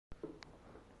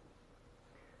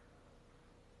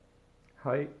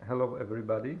Hi, hello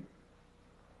everybody.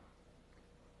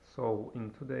 So in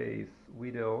today's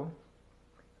video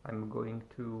I'm going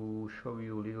to show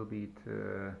you a little bit,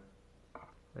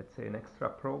 let's say an extra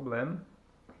problem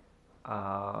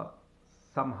uh,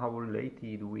 somehow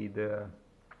related with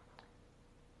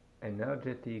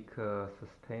energetic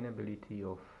sustainability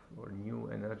of or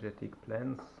new energetic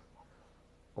plans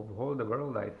of whole the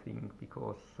world, I think,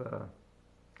 because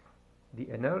the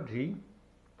energy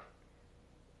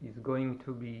is going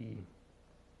to be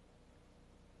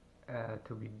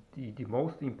the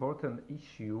most important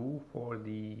issue for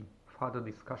the further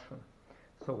discussion.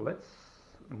 So let's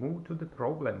move to the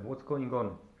problem. What's going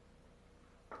on?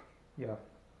 Yeah.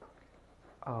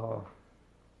 Uh,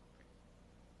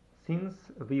 since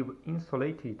we've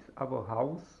insulated our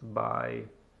house by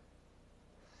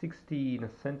 16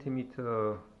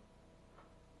 centimeter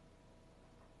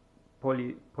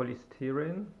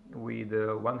polystyrene with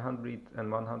 100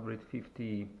 and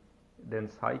 150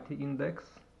 density index.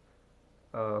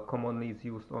 Commonly is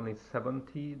used only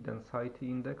 70 density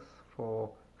index for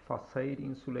facade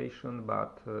insulation,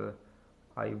 but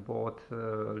I bought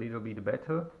a little bit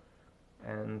better,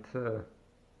 and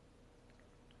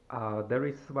there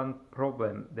is one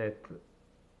problem that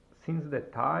since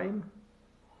that time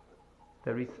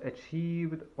there is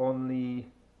achieved only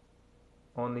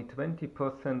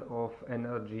 20% of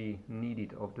energy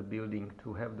needed of the building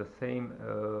to have the same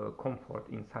comfort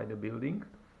inside the building.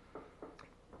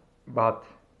 But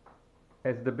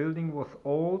as the building was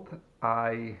old,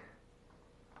 I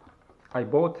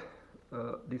bought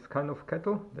this kind of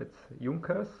kettle. That's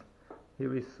Junkers.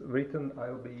 Here is written,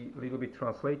 I'll be a little bit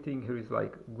translating. Here is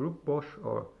like Group Bosch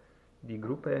or die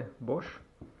Gruppe Bosch,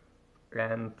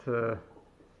 and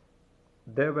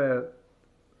there were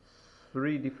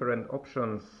three different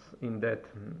options in that,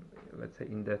 let's say,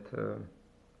 in that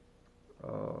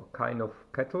kind of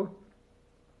kettle.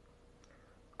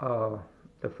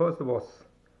 The first was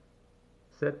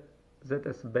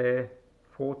ZSB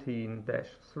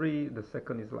 14-3, the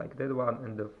second is like that one,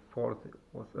 and the fourth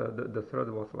was the third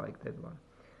was like that one.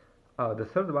 The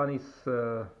third one is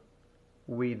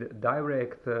with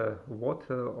direct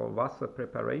water or Wasser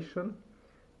preparation.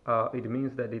 It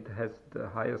means that it has the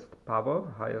highest power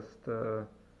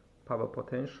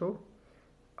potential.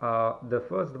 The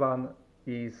first one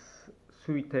is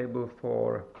suitable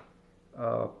for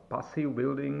passive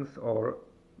buildings or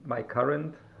my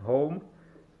current home,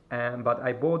 but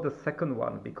I bought the second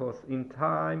one because in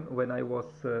time when I was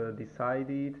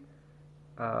decided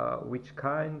which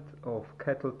kind of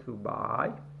kettle to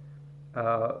buy,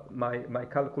 my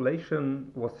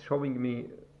calculation was showing me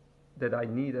that I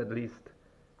need at least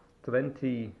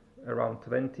around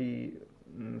 20,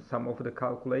 some of the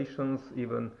calculations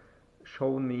even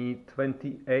show me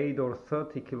 28 or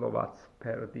 30 kilowatts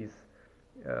per this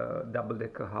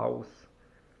double-decker house.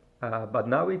 But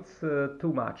now it's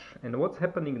too much. And what's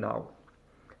happening now?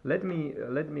 Let me a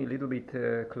little bit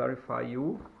clarify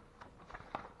you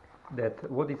that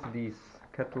what is this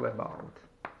kettle about.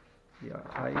 Yeah,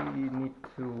 I need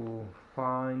to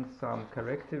find some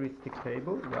characteristic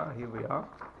table. Yeah, here we are.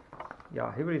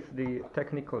 Yeah, here is the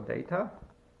technical data.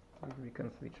 We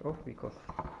can switch off because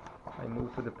I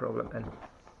moved to the problem, and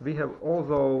we have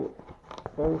also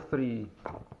all three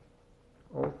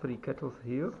kettles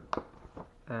here.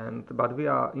 But we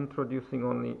are introducing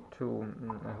only two.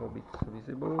 I hope it's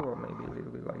visible, or maybe a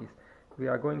little bit like this. We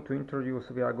are going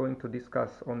to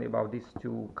discuss only about these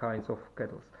two kinds of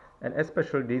kettles, and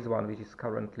especially this one which is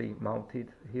currently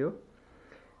mounted here.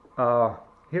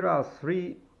 Here are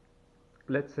three,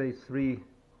 let's say three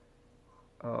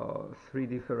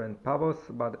different powers,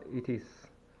 but it is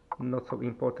not so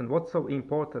important. What's so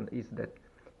important is that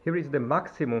here is the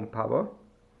maximum power.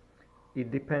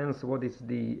 It depends what is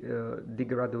the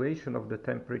degradation of the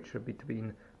temperature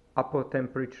between upper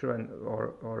temperature and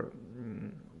or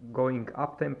going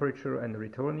up temperature and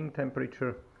returning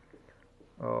temperature.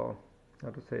 How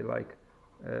to say, like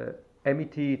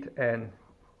emitted and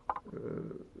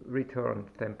returned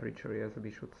temperature, yes,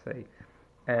 we should say.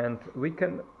 And we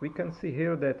can see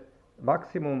here that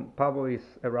maximum power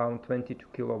is around 22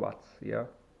 kilowatts. Yeah,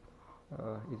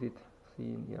 is it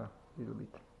seen? Yeah, a little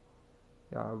bit.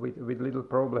 Yeah, with little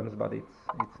problems, but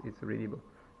it's readable.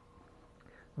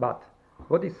 But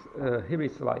what is here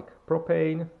is like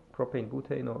propane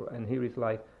butane, and here is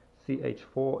like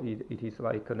CH4. It is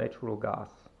like a natural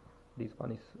gas. This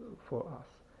one is for us,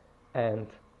 and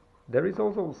there is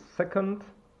also second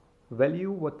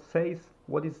value what says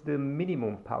what is the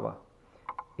minimum power.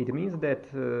 It means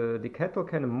that the kettle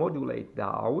can modulate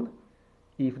down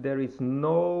if there is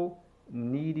no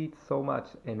needed so much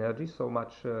energy, so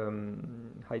much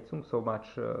Heizung, so much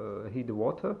heat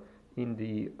water in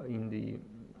the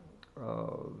uh,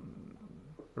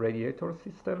 radiator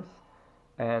systems,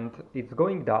 and it's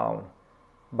going down.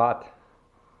 But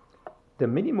the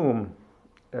minimum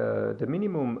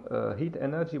heat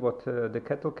energy what the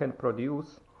kettle can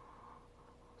produce,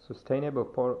 sustainable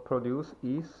produce,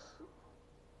 is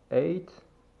 8.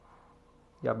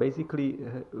 Yeah, basically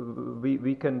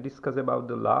we can discuss about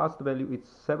the last value. It's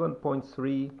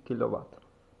 7.3 kilowatt.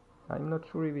 I'm not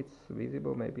sure if it's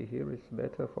visible. Maybe here is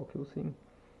better focusing.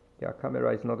 Yeah,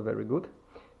 camera is not very good,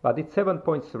 but it's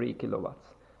 7.3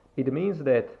 kilowatts. It means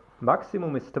that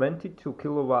maximum is 22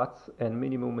 kilowatts and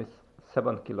minimum is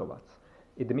 7 kilowatts.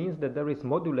 It means that there is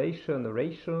modulation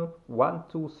ratio 1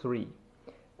 to 3.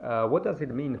 What does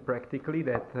it mean practically?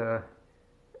 That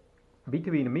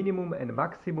between minimum and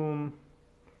maximum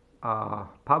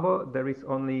power there is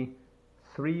only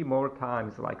 3 more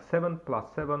times, like 7 plus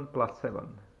 7 plus 7,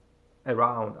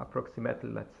 around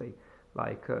approximately, let's say,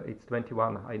 like it's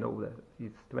 21. I know that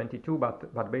it's 22,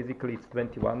 but basically it's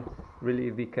 21.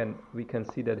 Really, we can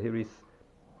see that here is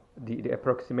the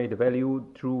approximate value.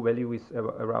 True value is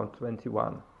around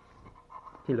 21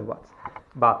 kilowatts.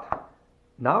 But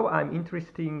now I'm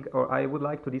interesting, or I would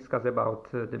like to discuss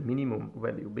about the minimum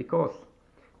value, because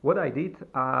what I did,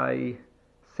 I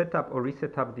set up or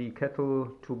reset up the kettle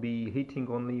to be heating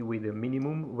only with the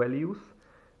minimum values,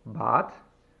 but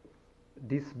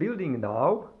this building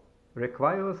now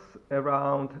requires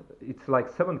around, it's like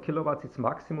 7 kilowatts. It's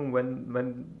maximum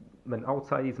when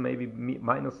outside is maybe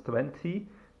minus 20,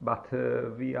 but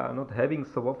we are not having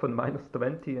so often minus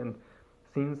 20, and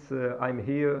since I'm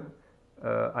here,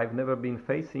 I've never been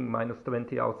facing minus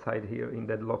 20 outside here in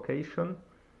that location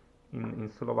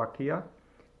in Slovakia,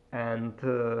 and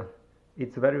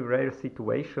it's very rare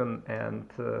situation, and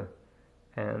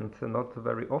not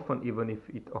very often, even if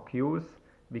it occurs,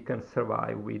 we can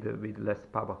survive with less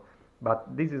power.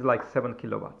 But this is like 7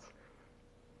 kilowatts.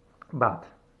 But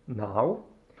now,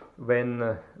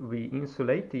 when we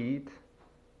insulated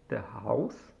the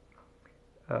house,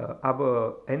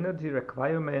 our energy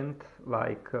requirement,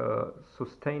 like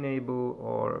sustainable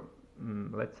or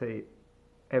let's say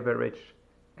average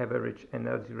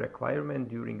energy requirement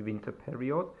during winter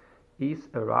period is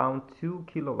around 2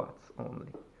 kilowatts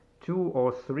only, 2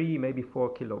 or 3, maybe 4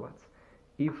 kilowatts.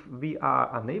 If we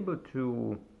are unable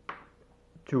to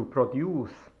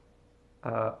produce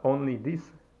only this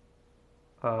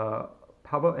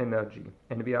power energy,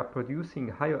 and we are producing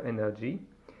higher energy,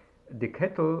 the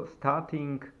kettle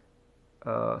starting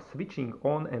switching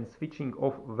on and switching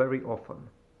off very often,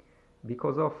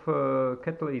 because of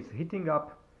kettle is heating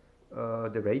up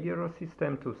the radiator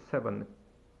system to 7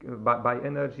 by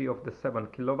energy of the 7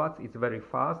 kilowatts. It's very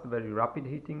fast, very rapid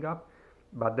heating up,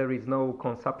 but there is no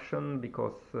consumption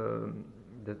because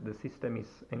the system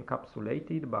is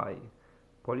encapsulated by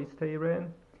polystyrene,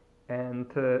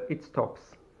 and it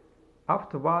stops.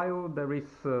 After a while there is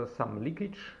some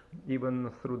leakage even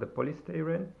through the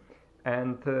polystyrene,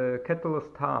 and kettle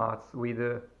starts with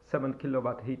 7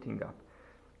 kilowatt heating up,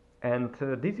 and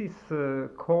this is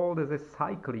called as a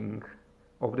cycling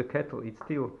of the kettle. It's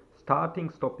still starting,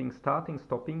 stopping, starting,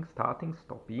 stopping, starting,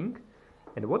 stopping.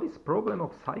 And what is problem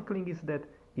of cycling is that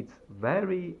it's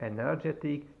very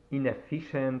energetic,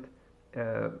 inefficient,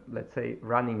 let's say,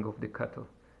 running of the kettle.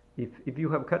 If you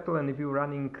have kettle and if you're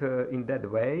running in that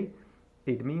way,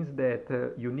 it means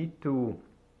that you need to,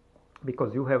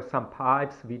 because you have some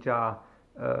pipes which are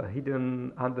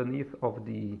hidden underneath of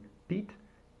the pit,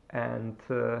 and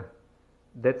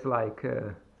that's like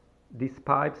these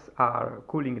pipes are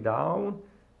cooling down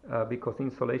because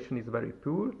insulation is very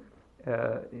poor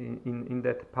in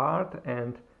that part,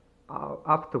 and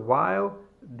after a while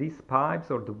these pipes,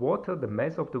 or the water, the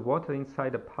mass of the water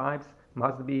inside the pipes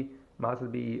must be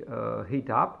heat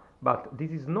up, but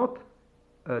this is not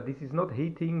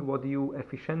heating what you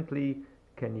efficiently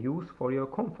can use for your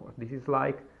comfort. This is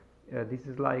like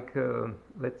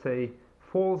let's say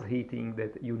false heating,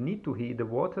 that you need to heat the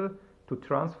water to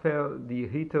transfer the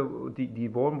heater, the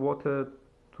warm water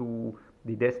to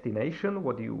the destination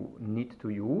what you need to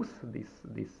use, this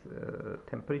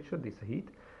temperature, this heat,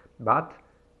 but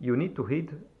you need to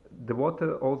heat the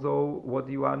water also what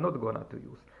you are not gonna to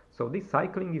use. So this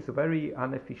cycling is very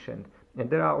inefficient.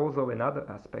 And there are also another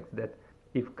aspect, that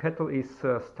if kettle is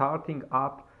starting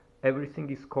up, everything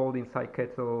is cold inside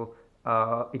kettle.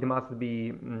 It must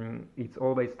be it's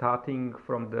always starting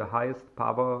from the highest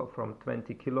power, from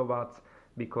 20 kilowatts,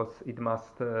 because it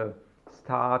must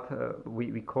start,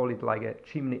 we call it like a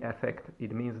chimney effect.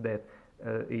 It means that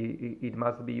it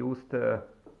must be used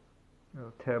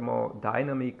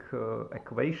thermodynamic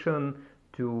equation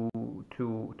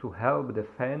to help the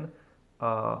fan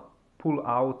uh, pull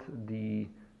out the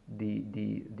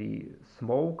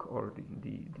smoke or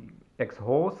the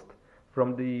exhaust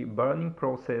from the burning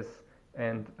process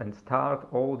and start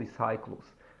all the cycles.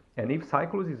 And if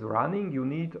cycles is running, you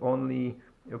need only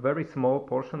a very small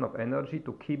portion of energy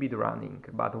to keep it running.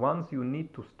 But once you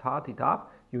need to start it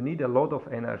up, you need a lot of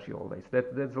energy always.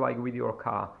 That's like with your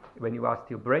car. When you are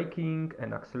still braking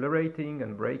and accelerating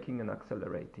and braking and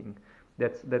accelerating.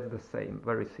 That's the same,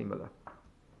 very similar.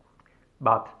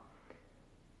 But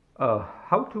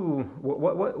how to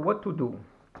what to do?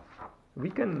 We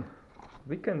can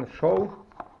we can show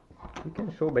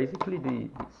basically the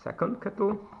second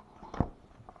kettle,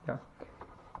 yeah,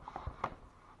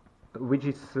 which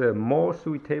is more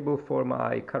suitable for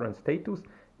my current status.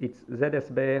 It's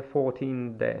ZSB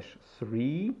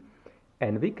 14-3,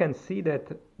 and we can see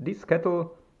that this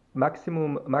kettle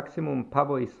maximum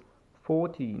power is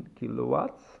 14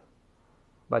 kilowatts,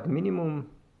 but minimum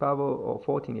power of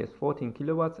 14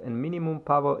 kilowatts, and minimum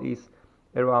power is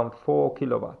around 4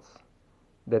 kilowatts.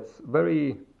 That's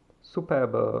very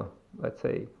superb, let's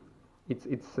say. It's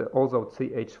also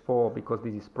CH4, because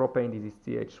this is propane, this is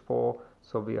CH4,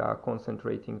 so we are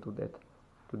concentrating to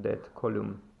that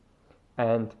column.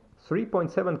 And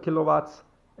 3.7 kilowatts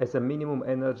as a minimum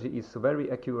energy is very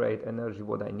accurate energy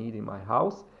what I need in my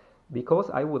house, because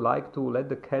I would like to let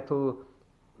the kettle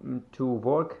to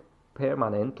work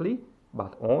permanently,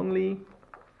 but only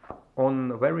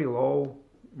on very low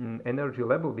energy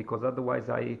level, because otherwise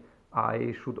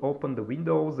I should open the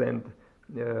windows, and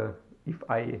if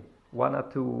I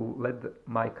wanted to let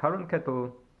my current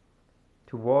kettle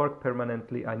to work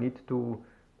permanently, I need to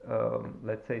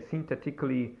let's say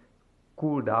synthetically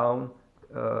cool down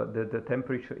the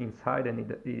temperature inside,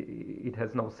 and it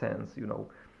has no sense, you know.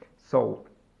 So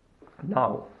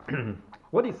now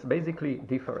what is basically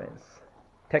difference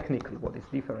technically, what is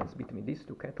difference between these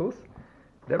two kettles?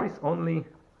 There is only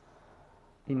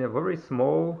in a very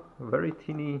small, very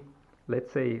teeny,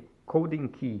 let's say coding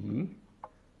key,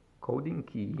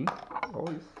 oh,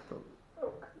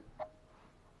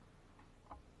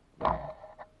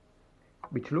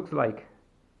 which looks like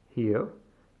here.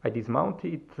 I dismount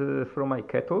it from my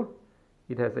kettle.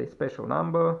 It has a special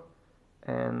number,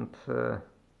 and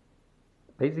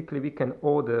basically we can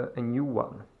order a new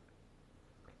one.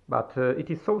 But it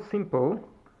is so simple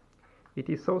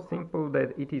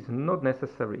that it is not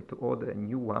necessary to order a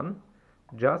new one,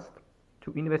 just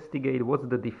to investigate what's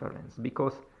the difference,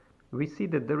 because we see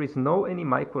that there is no any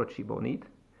microchip on it.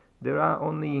 There are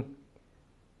only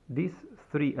these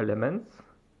three elements,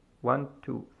 1,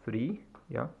 2, 3,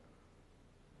 yeah.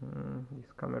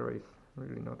 This camera is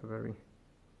really not very,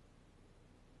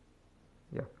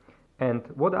 yeah. And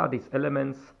what are these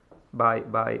elements?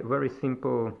 By very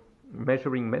simple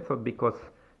measuring method, because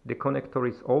the connector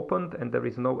is opened and there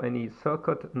is no any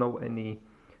circuit, no any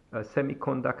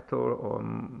semiconductor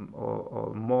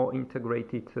or more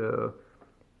integrated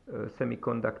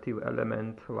semiconductive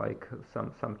element like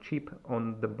some chip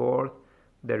on the board.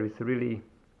 There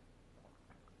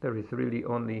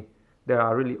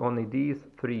are really only these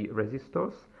three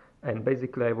resistors, and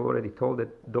basically I've already told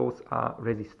that those are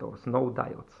resistors, no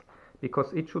diodes,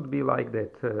 because it should be like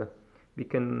that. We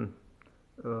can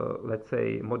let's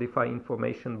say modify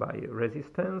information by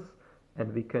resistance,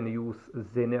 and we can use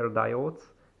Zener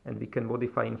diodes, and we can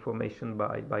modify information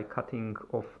by cutting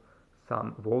off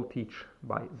some voltage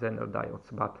by Zener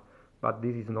diodes, but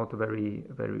this is not very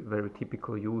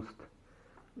typical used.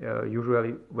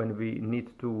 Usually when we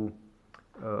need to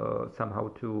somehow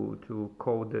to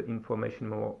code the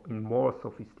information in more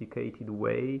sophisticated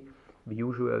way, we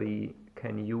usually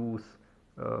can use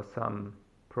some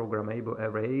programmable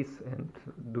arrays and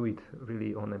do it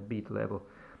really on a bit level.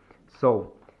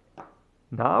 So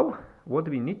now what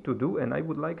we need to do, and I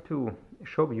would like to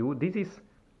show you, this is,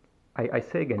 I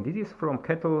say again, this is from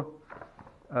kettle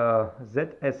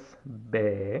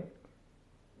ZSB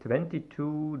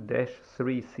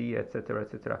 22-3C, etc.,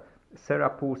 etc.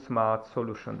 Serapu Smart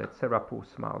Solution. That's Serapu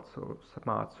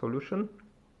Smart Solution.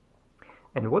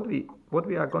 And what we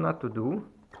are gonna to do,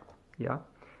 yeah,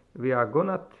 we are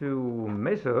gonna to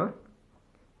measure.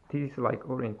 This is like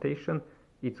orientation.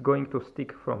 It's going to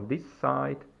stick from this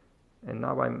side, and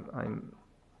now I'm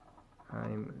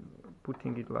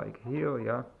putting it like here,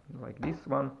 yeah, like this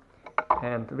one,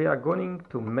 and we are going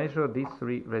to measure these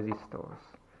three resistors.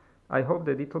 I hope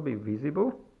that it will be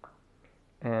visible,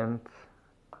 and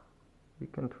we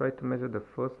can try to measure the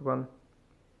first one.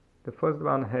 The first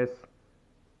one has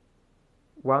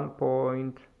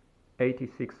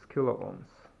 1.86 kilo ohms,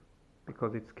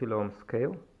 because it's kilo ohm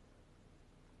scale.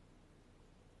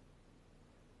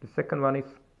 The second one is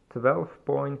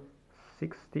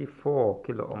 12.64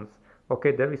 kilo ohms.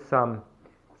 Okay, there is some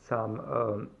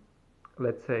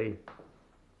let's say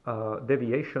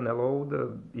deviation allowed.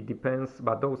 It depends,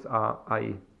 but those are,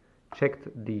 I checked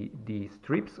the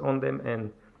strips on them,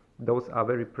 and those are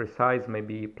very precise,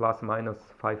 maybe plus minus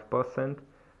 5%.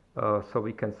 So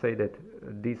we can say that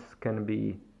this can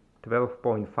be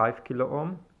 12.5 kilo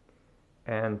ohm,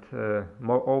 and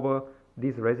moreover,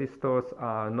 these resistors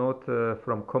are not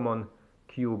from common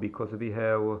queue, because we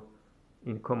have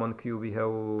in common queue we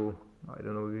have, I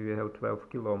don't know, we have 12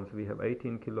 kilo ohms, we have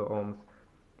 18 kilo ohms,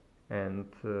 and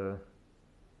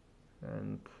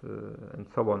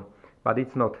so on. But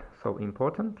it's not so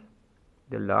important.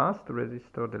 The last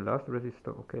resistor,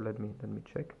 okay, let me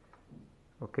check.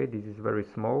 Okay, this is very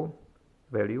small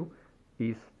value,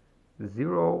 is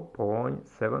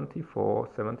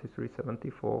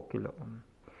 0.7374 kilo ohm.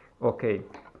 Okay,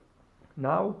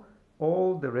 now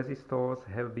all the resistors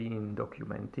have been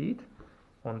documented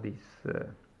on this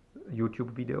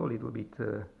YouTube video, a little bit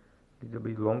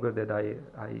longer than I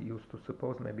used to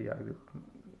suppose. Maybe I will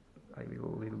a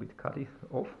little bit cut it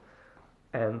off.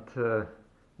 And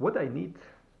what I need,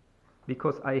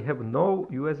 because I have no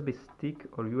USB stick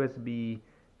or USB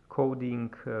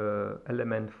coding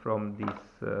element from this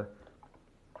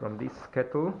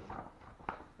kettle,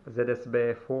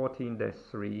 ZSB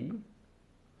 14-3.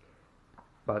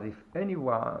 But if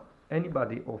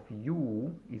anybody of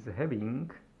you is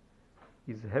having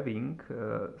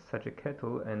such a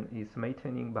kettle and is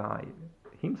maintaining by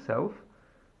himself,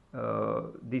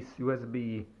 this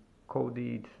USB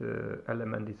coded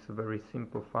element is very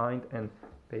simple find, and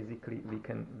basically we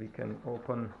can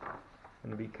open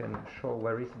and we can show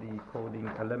where is the coding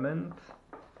element.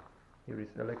 Here is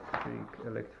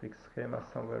electric schema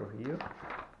somewhere here.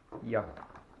 Yeah,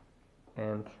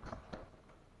 and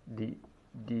the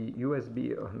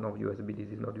USB, no USB,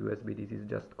 this is not USB, this is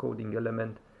just coding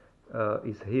element,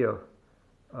 is here.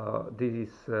 This is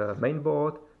main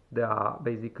board. There are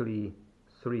basically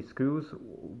 3 screws.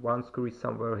 One screw is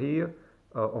somewhere here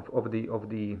of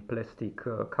the plastic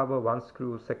cover. 1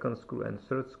 screw, 2nd screw, and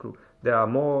 3rd screw. There are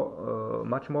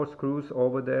much more screws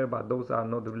over there, but those are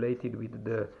not related with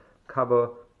the cover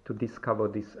to discover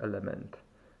this element.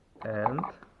 And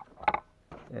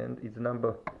its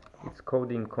number, it's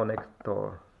coding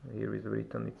connector. Here is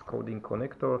written it's coding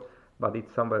connector, but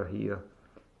it's somewhere here.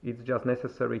 It's just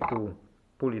necessary to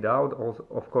pull it out. Also,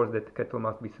 of course, that kettle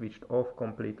must be switched off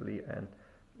completely,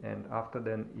 and after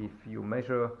then, if you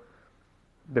measure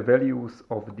the values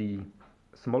of the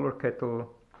smaller kettle,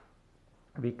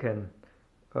 we can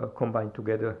combine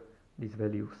together these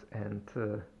values, and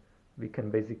we can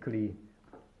basically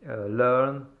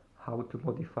learn how to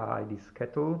modify this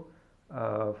kettle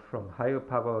from higher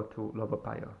power to lower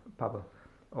power.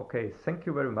 Okay, thank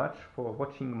you very much for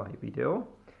watching my video,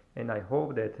 and I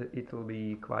hope that it will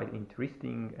be quite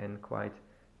interesting and quite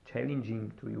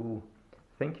challenging to you.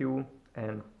 Thank you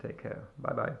and take care.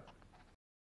 Bye bye.